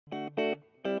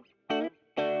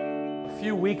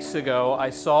few weeks ago,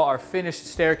 I saw our finished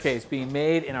staircase being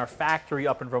made in our factory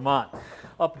up in Vermont.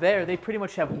 Up there, they pretty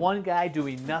much have one guy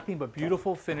doing nothing but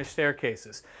beautiful finished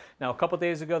staircases. Now, a couple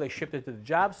days ago, they shipped it to the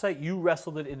job site. You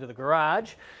wrestled it into the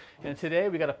garage. And today,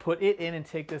 we got to put it in and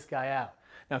take this guy out.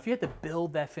 Now, if you had to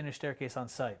build that finished staircase on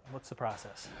site, what's the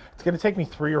process? It's going to take me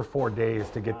 3 or 4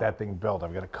 days to get that thing built.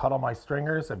 I've got to cut all my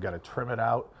stringers. I've got to trim it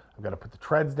out. I've got to put the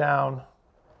treads down,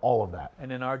 all of that.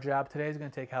 And then our job today is going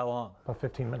to take how long? About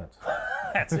 15 minutes.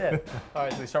 That's it. All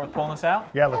right, so we start with pulling this out?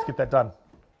 Yeah, let's get that done.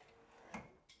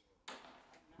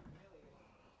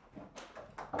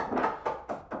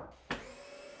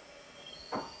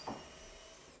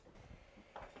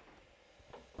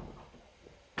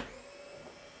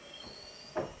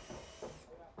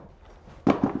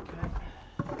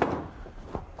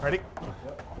 Ready?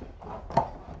 Yep.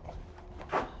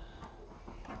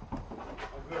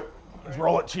 Let's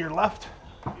roll it to your left.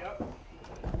 Yep.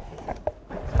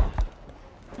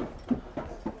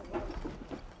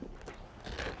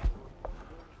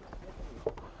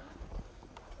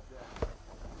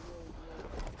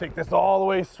 Take this all the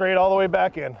way straight, all the way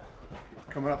back in.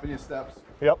 Coming up in your steps.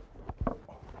 Yep.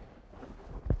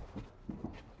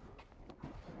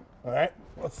 All right,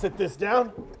 let's sit this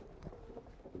down.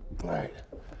 All right,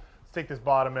 let's take this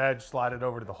bottom edge, slide it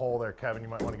over to the hole there. Kevin, you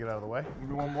might want to get out of the way.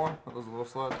 Maybe one more. That was a little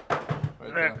slide.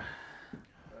 Right There.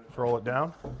 Let's roll it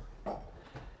down.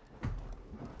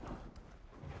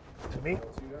 To me.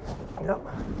 Yep. All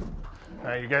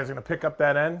right, you guys are gonna pick up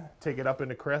that end, take it up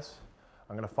into Chris.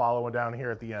 I'm gonna follow it down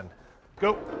here at the end.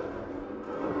 Go.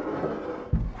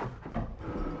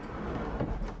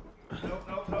 Nope.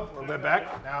 A little bit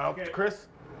back. Now up to Chris.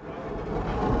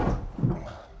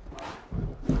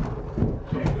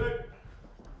 Okay, good.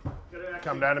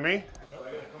 Come down to me. I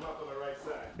gotta come up on the right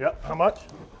side. Yep. How much?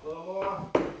 A little more.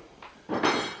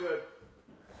 Good.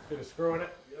 Get a screw in it.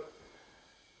 Yep.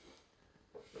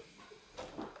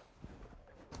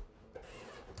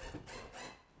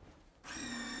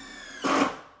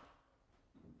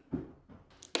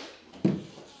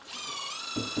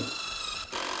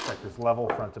 Check this level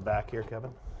front to back here,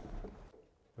 Kevin.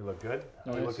 We look good.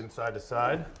 Nice. We looking side to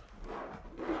side.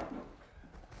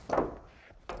 Looks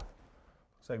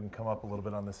like we can come up a little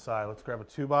bit on this side. Let's grab a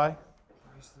 2x.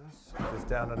 Put this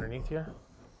down underneath here.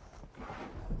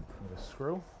 With a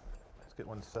screw. Let's get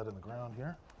one set in the ground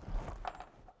here.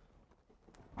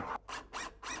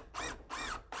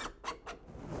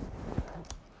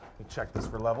 We check this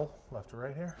for level, left to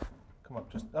right here. Come up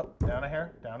just up, down a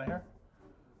hair, down a hair.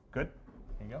 Good.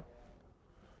 Here you go.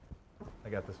 I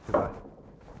got this 2x.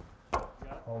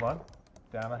 Hold on.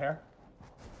 Down a hair.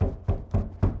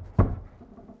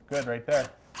 Good, right there.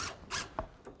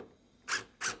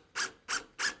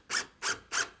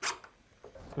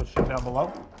 Let's go shit down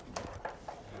below.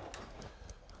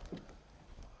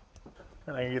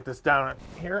 And I can get this down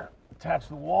here, attach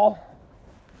the wall,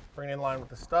 bring it in line with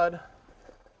the stud.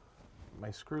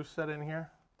 My screw set in here.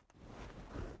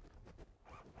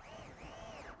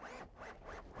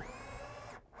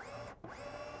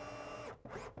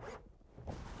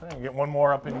 I can get one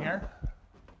more up in here.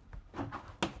 Right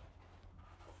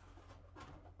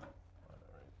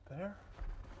there.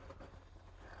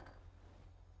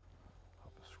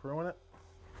 Pop a screw in it.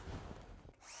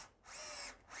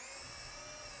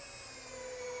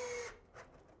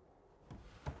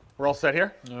 We're all set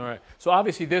here? All right. So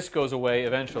obviously this goes away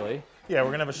eventually. Yeah, we're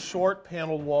going to have a short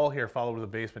paneled wall here followed with a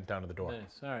basement down to the door.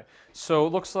 Nice. All right. So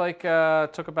it looks like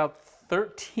took about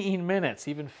 13 minutes,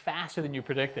 even faster than you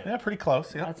predicted. Yeah, pretty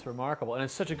close. Yeah. That's remarkable. And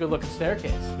it's such a good looking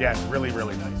staircase. Yeah, it's really,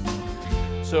 really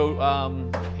nice. So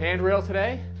handrail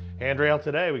today? Handrail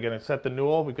today. We're going to set the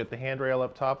newel. We've got the handrail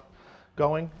up top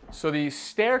going. So the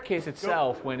staircase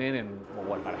itself went in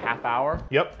what, about a half hour?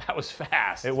 Yep. That was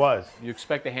fast. It was. You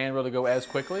expect the handrail to go as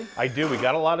quickly? I do. We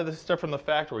got a lot of this stuff from the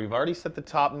factory. We've already set the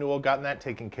top newel, gotten that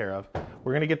taken care of.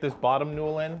 We're going to get this bottom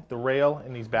newel in, the rail,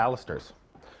 and these balusters.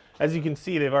 As you can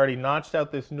see, they've already notched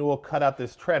out this newel, cut out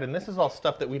this tread, and this is all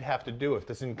stuff that we'd have to do if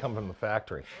this didn't come from the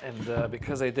factory. And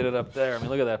because they did it up there, I mean,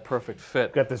 look at that perfect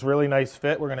fit. Got this really nice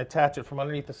fit. We're going to attach it from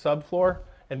underneath the subfloor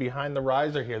and behind the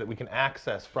riser here that we can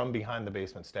access from behind the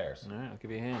basement stairs. All right, I'll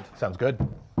give you a hand. Sounds good.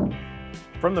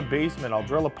 From the basement, I'll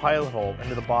drill a pilot hole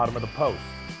into the bottom of the post.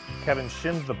 Kevin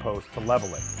shims the post to level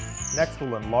it. Next,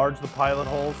 we'll enlarge the pilot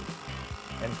holes.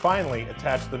 And finally,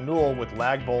 attach the newel with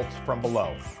lag bolts from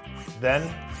below. Then,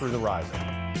 through the riser.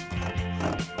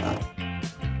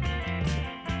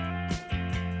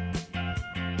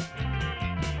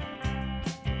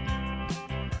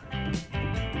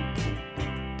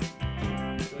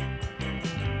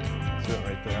 That's it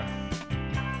right there.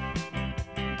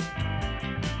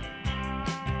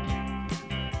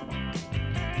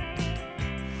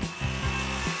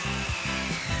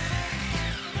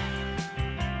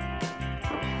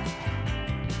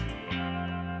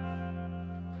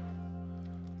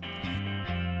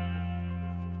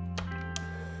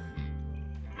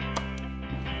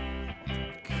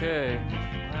 Okay,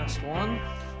 last one.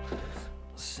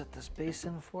 Set this base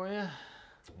in for you.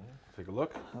 Take a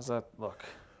look. How's that look?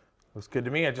 Looks good to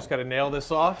me. I just got to nail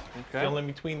this off. Okay. Fill in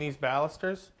between these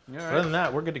balusters. All right. Other than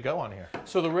that, we're good to go on here.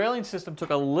 So the railing system took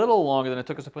a little longer than it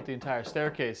took us to put the entire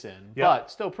staircase in,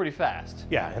 but still pretty fast.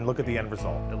 Yeah, and look at the end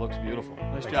result. It looks beautiful.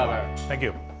 Nice Thanks job, a lot. Eric. Thank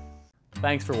you.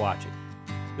 Thanks for watching.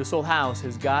 This Old House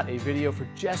has got a video for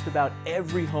just about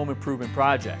every home improvement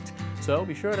project, so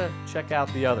be sure to check out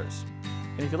the others.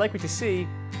 And if you like what you see,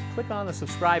 click on the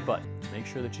subscribe button to make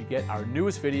sure that you get our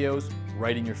newest videos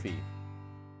right in your feed.